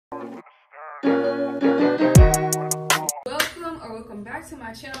Welcome back to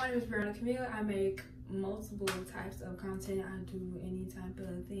my channel. My name is Breanna Camille. I make multiple types of content. I do any type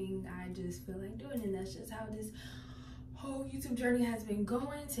of thing I just feel like doing, and that's just how this whole YouTube journey has been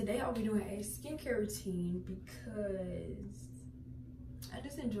going. Today I'll be doing a skincare routine because I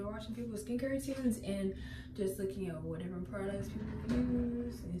just enjoy watching people's skincare routines and just looking at what different products people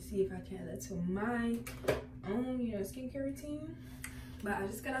use and see if I can add that to my own, skincare routine. But I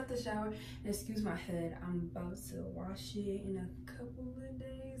just got out the shower, and excuse my head, I'm about to wash it in a couple of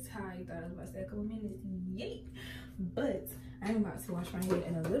days. How I thought I was about to say a couple minutes, yay! But I'm about to wash my head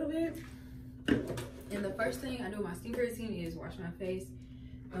in a little bit. And the first thing I do with my skincare routine is wash my face.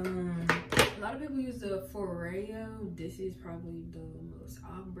 A lot of people use the Foreo. This is probably the most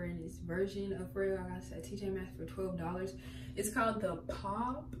off-branded version of Foreo. I got this at TJ Maxx for $12. It's called the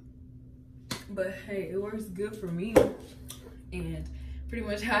Pop, but hey, it works good for me. And pretty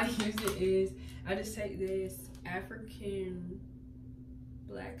much how I use it is I just take this African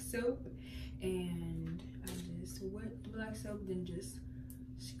black soap and I just wet the black soap, then just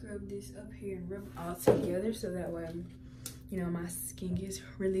scrub this up here and rub it all together so that way my skin gets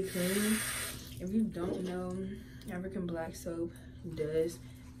really clean. If you don't know, African black soap does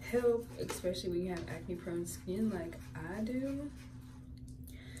help, especially when you have acne prone skin like I do.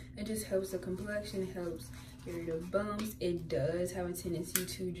 It just helps the complexion, helps get rid of bumps. It does have a tendency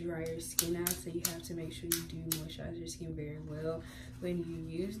to dry your skin out, so you have to make sure you do moisturize your skin very well when you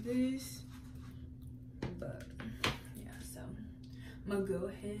use this. But yeah, so I'm gonna go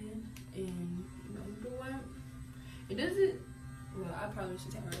ahead and do it. It doesn't, well, I probably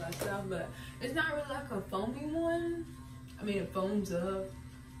should take my glasses off, but it's not really like a foamy one. I mean, it foams up.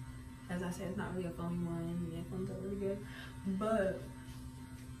 As I said, it's not really a foamy one. It foams up really good, but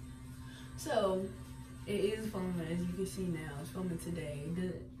so it is foaming, as you can see now. It's foaming today.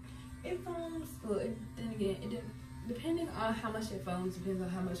 It foams, but then again, depending on how much it foams, depends on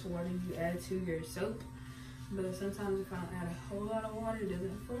how much water you add to your soap. But sometimes if I don't add a whole lot of water, it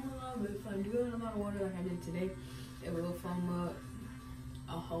doesn't foam a lot. But if I do add a lot of water like I did today, it will foam up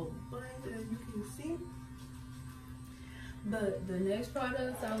a whole bunch, as you can see. But the next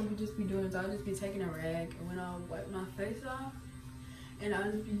product I will just be doing is I'll just be taking a rag, and when I wipe my face off, and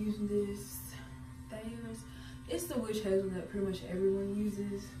I'll just be using this Thayer's. It's the witch hazel that pretty much everyone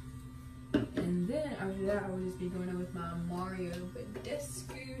uses. And then after that, I will just be going in with my Mario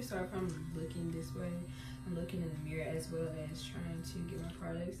Badescu. So if I'm looking this way, I'm looking in the mirror as well as trying to get my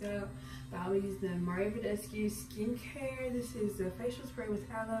products out. But I'll be using the Mario Badescu skincare. This is the facial spray with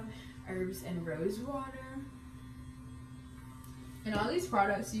aloe, herbs, and rose water. And all these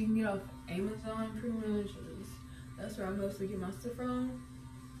products you can get off Amazon pretty much. That's where I mostly get my stuff from,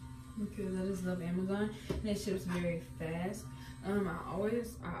 because I just love Amazon and it ships very fast. I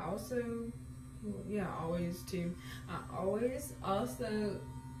always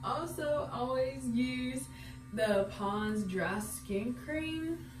use the Pond's dry skin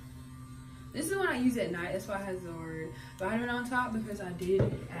cream. This is the one I use at night. That's why it has the word vitamin on top, because I did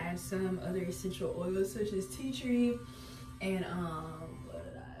add some other essential oils such as tea tree and what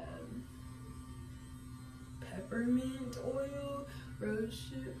did I add? Peppermint oil,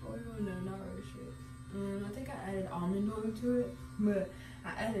 rosehip oil. No, not rosehip. I think I added almond oil to it, but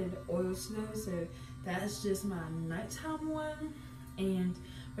I added oil snow, so that's just my nighttime one. And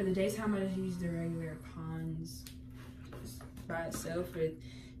for the daytime, I just use the regular Pond's by itself with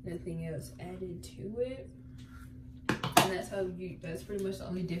nothing else added to it. And that's pretty much the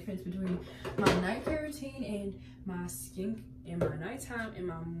only difference between my night care routine and my skin and my nighttime and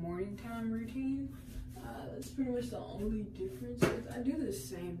my morning time routine. That's pretty much the only difference. I do the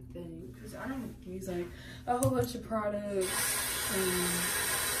same thing because I don't use like a whole bunch of products and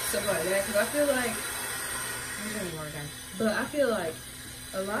stuff like that, because I feel like I feel like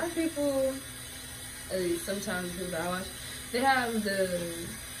a lot of people, at least sometimes people that I watch, they have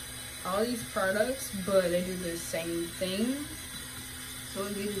all these products, but they do the same thing. So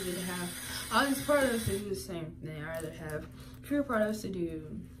it's easy to have all these products that do the same thing. I rather have fewer products to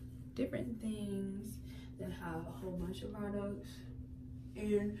do different things than have a whole bunch of products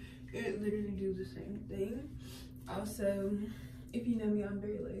and it literally do the same thing. Also, if you know me, I'm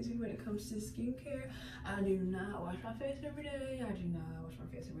very lazy when it comes to skincare. I do not wash my face every day. I do not wash my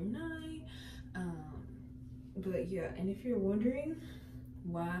face every night. But yeah, and if you're wondering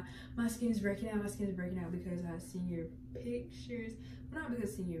why my skin is breaking out, because I've seen your pictures. Well, not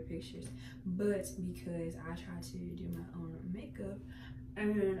because I've seen your pictures, but because I try to do my own makeup,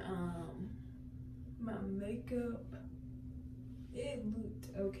 and my makeup, it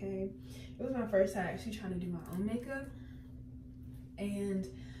looked okay. It was my first time actually trying to do my own makeup, and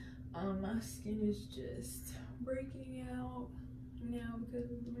my my skin is just breaking out now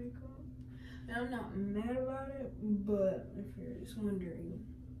because of the makeup. And I'm not mad about it, but if you're just wondering,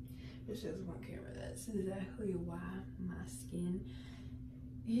 it's just one camera. That's exactly why my skin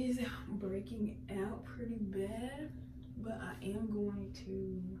is breaking out pretty bad. But I am going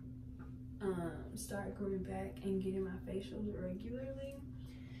to start going back and getting my facials regularly,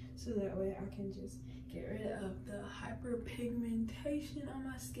 so that way I can just get rid of the hyperpigmentation on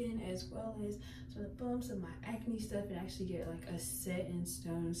my skin, as well as some of the bumps of my acne stuff, and actually get like a set in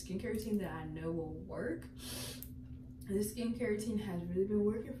stone skincare routine that I know will work. This skincare routine has really been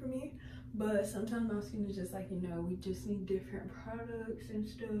working for me, but sometimes my skin is just like, you know, we just need different products and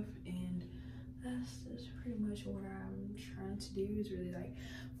stuff, and that's just pretty much what I'm trying to do, is really like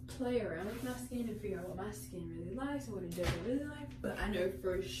play around with my skin and figure out what my skin really likes and what it doesn't really like. But I know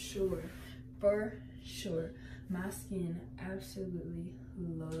for sure, my skin absolutely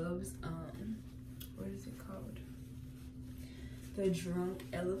loves what is it called, the Drunk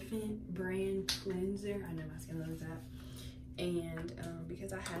Elephant brand cleanser. I know my skin loves that. And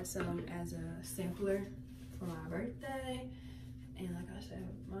because I had some as a sampler for my birthday, and like I said,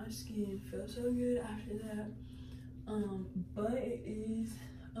 my skin felt so good after that. But it is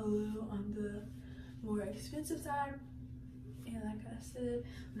a little on the more expensive side, and like I said,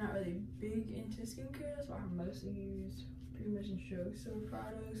 I'm not really big into skincare, so I mostly use pretty much drugstore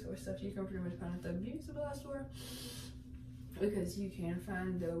products or stuff you can pretty much find at the beauty supply store, because you can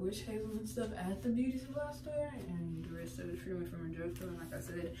find the witch hazel and stuff at the beauty supply store, and the rest of it is pretty much from a drugstore. And like I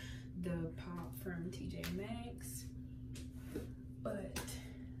said, the pop from TJ Maxx. But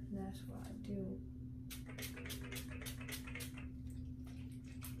that's what I do.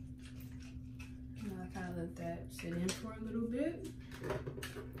 And I kind of let that sit in for a little bit.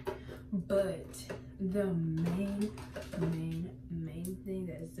 But the main thing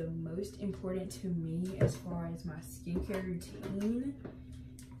that is the most important to me as far as my skincare routine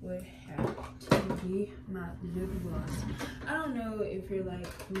would have to be my lip gloss. I don't know if you're like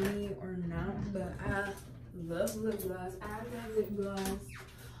me or not, but I love lip gloss. I have lip gloss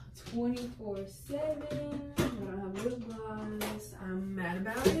 24/7. When I don't have lip gloss, I'm mad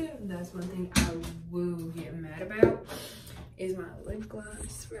about it. That's one thing I will get mad about, is my lip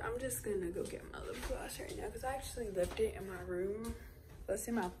gloss. I'm just gonna go get my lip gloss right now, because I actually left it in my room. It's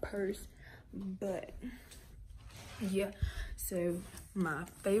in my purse. But yeah, so my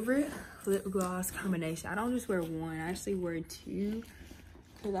favorite lip gloss combination, I don't just wear one, I actually wear two,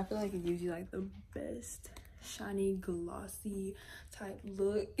 because I feel like it gives you like the best shiny glossy type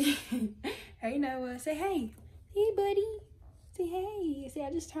look. Hey Noah, say hey. Hey buddy, say hey. Say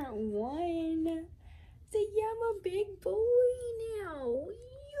I just turned 1. Say yeah, I'm a big boy now.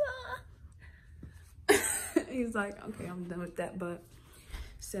 Yeah. He's like, okay, I'm done with that. But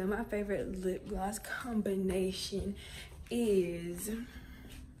so my favorite lip gloss combination is,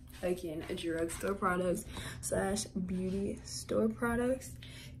 again, drugstore products / beauty store products,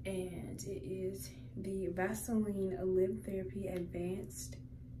 and it is the Vaseline Lip Therapy Advanced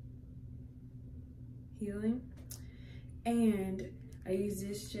Healing. And I use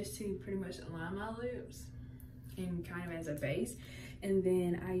this just to pretty much line my lips and kind of as a base. And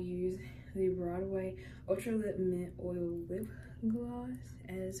then I use the Broadway Ultra Lip Mint Oil Lip Gloss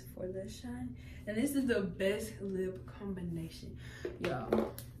as for the shine. And this is the best lip combination,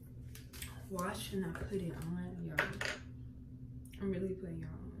 y'all. Watch when I put it on, y'all. I'm really putting it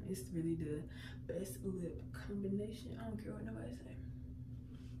on. It's really the best lip combination. I don't care what nobody say.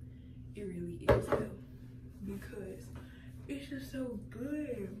 It really is though, because it's just so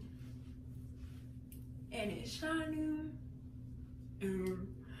good. And it's shiny.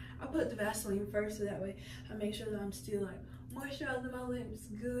 I put the Vaseline first, so that way I make sure that I'm still like moisturizing my lips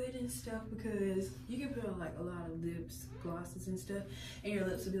good and stuff, because you can put on like a lot of lips glosses and stuff and your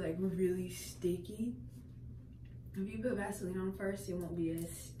lips will be like really sticky. If you put Vaseline on first, it won't be as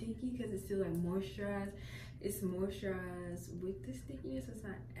sticky because it's still like moisturized. It's moisturized with the stickiness. It's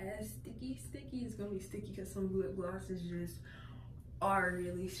not as sticky. It's gonna be sticky because some lip glosses just are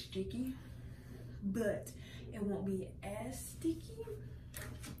really sticky, but it won't be as sticky.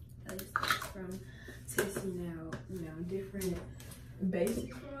 At least that's from testing out, you know, different bases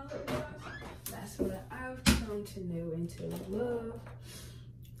for my lip gloss. That's what I've come to know and to love.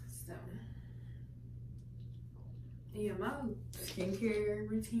 So yeah, my skincare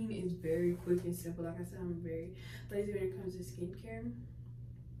routine is very quick and simple. Like I said, I'm very lazy when it comes to skincare. I'm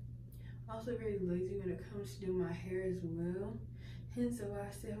also very lazy when it comes to doing my hair as well. Hence why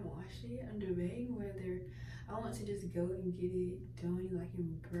I still haven't washed it. I'm debating whether I want to just go and get it done like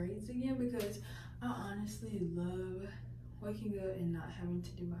in braids again, because I honestly love waking up and not having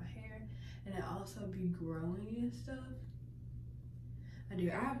to do my hair. and it also be growing and stuff. I do.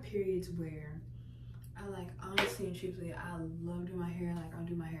 I have periods where I like, honestly and truthfully, I love doing my hair. Like, I'll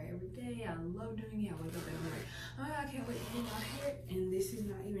do my hair every day. I love doing it. I wake up and I'm like, oh my God, I can't wait to do my hair. And this is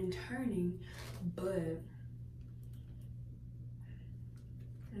not even turning, but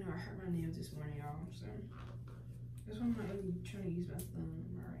I know I hurt my nails this morning, y'all. So that's why I'm not really trying to use my thumb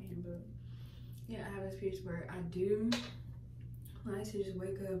on my right hand. But yeah, I have this period where I do like to just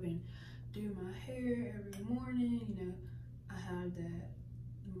wake up and do my hair every morning. You know, I have that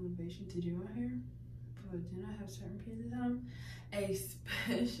motivation to do my hair. But then I have certain periods of time,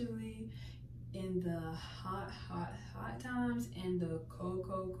 especially in the hot times and the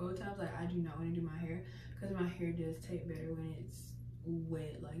cold times. Like, I do not want to do my hair because my hair does take better when it's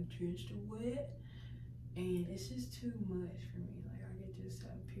wet, like drenched wet, and it's just too much for me. Like, I get just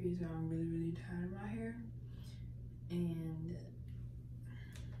periods where I'm really tired of my hair, and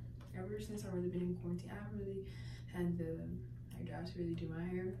ever since I've really been in quarantine, I haven't really had the drive to really do my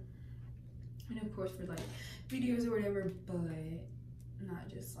hair. And of course for like videos or whatever, but not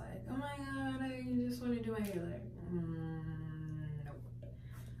just like, oh my God, I just want to do my hair. Like, nope.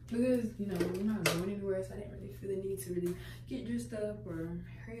 Because, you know, we're not going anywhere, so I didn't really feel the need to really get dressed up or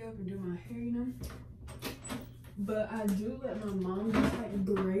hurry up and do my hair, you know. But I do let my mom just like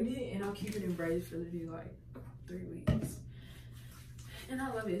braid it, and I'll keep it in braids for literally like 3 weeks. And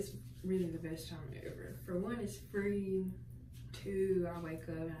I love it. It's really the best time ever. For one, it's free. 2, I wake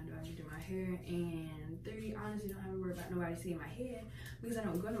up and I do my hair, and 3, I honestly don't have to worry about nobody seeing my head because I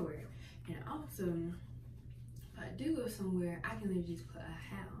don't go nowhere. And also, if I do go somewhere, I can literally just put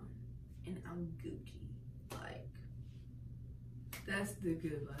a hat on and I'm Gucci. Like, that's the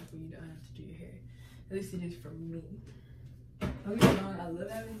good life when you don't have to do your hair. At least it is for me. Don't get me wrong, I love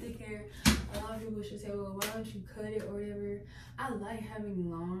having thick hair. A lot of people should say, well, why don't you cut it or whatever. I like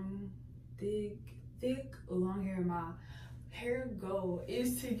having long, thick, long hair. My hair goal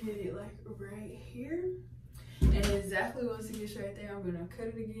is to get it like right here, and exactly once it gets right there, I'm gonna cut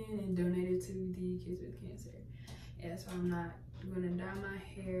it again and donate it to the kids with cancer. And that's why I'm not gonna dye my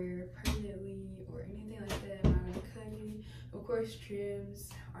hair permanently or anything like that. I'm not gonna cut it. Of course, trims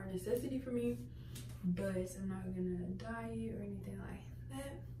are a necessity for me, but I'm not gonna dye it or anything like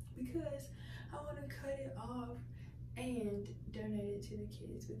that because I want to cut it off and donate it to the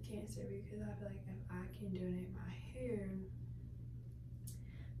kids with cancer, because I feel like if I can donate my hair,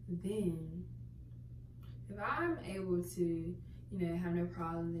 then if I'm able to, you know, have no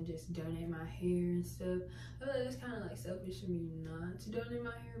problem and just donate my hair and stuff, I feel like it's kind of like selfish of me not to donate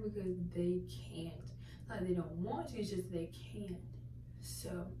my hair because they can't. Like, they don't want to, it's just they can't.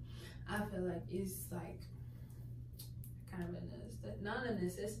 So I feel like it's like kind of not a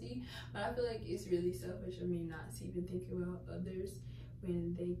necessity, but I feel like it's really selfish of me not to even think about others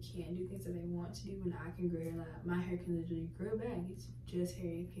when they can't do things that they want to do, when I can grow hair. Like, my hair can literally grow back. It's just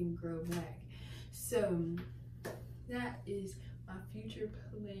hair, it can grow back. So that is my future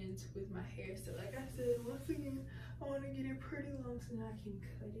plans with my hair. So like I said, once again, I want to get it pretty long so that I can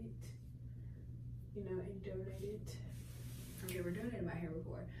cut it, you know, and donate it. I've never donated my hair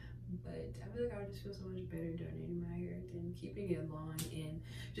before, but I feel like I would just feel so much better donating my hair than keeping it long and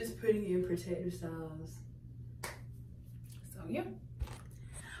just putting it in protective styles. So yeah.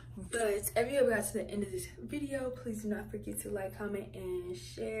 But if you ever got to the end of this video, please do not forget to like, comment, and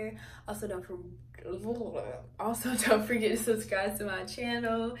share. Also don't forget to subscribe to my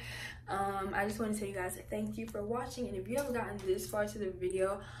channel. I just want to tell you guys thank you for watching, and if you haven't gotten this far to the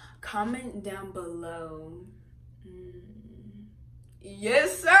video, comment down below.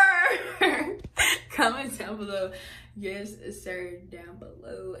 Yes, sir. Comment down below, yes sir, down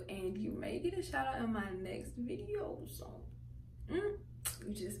below, and you may get a shout out in my next video. So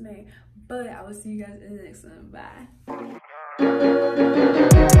you just may. But I will see you guys in the next one. Bye.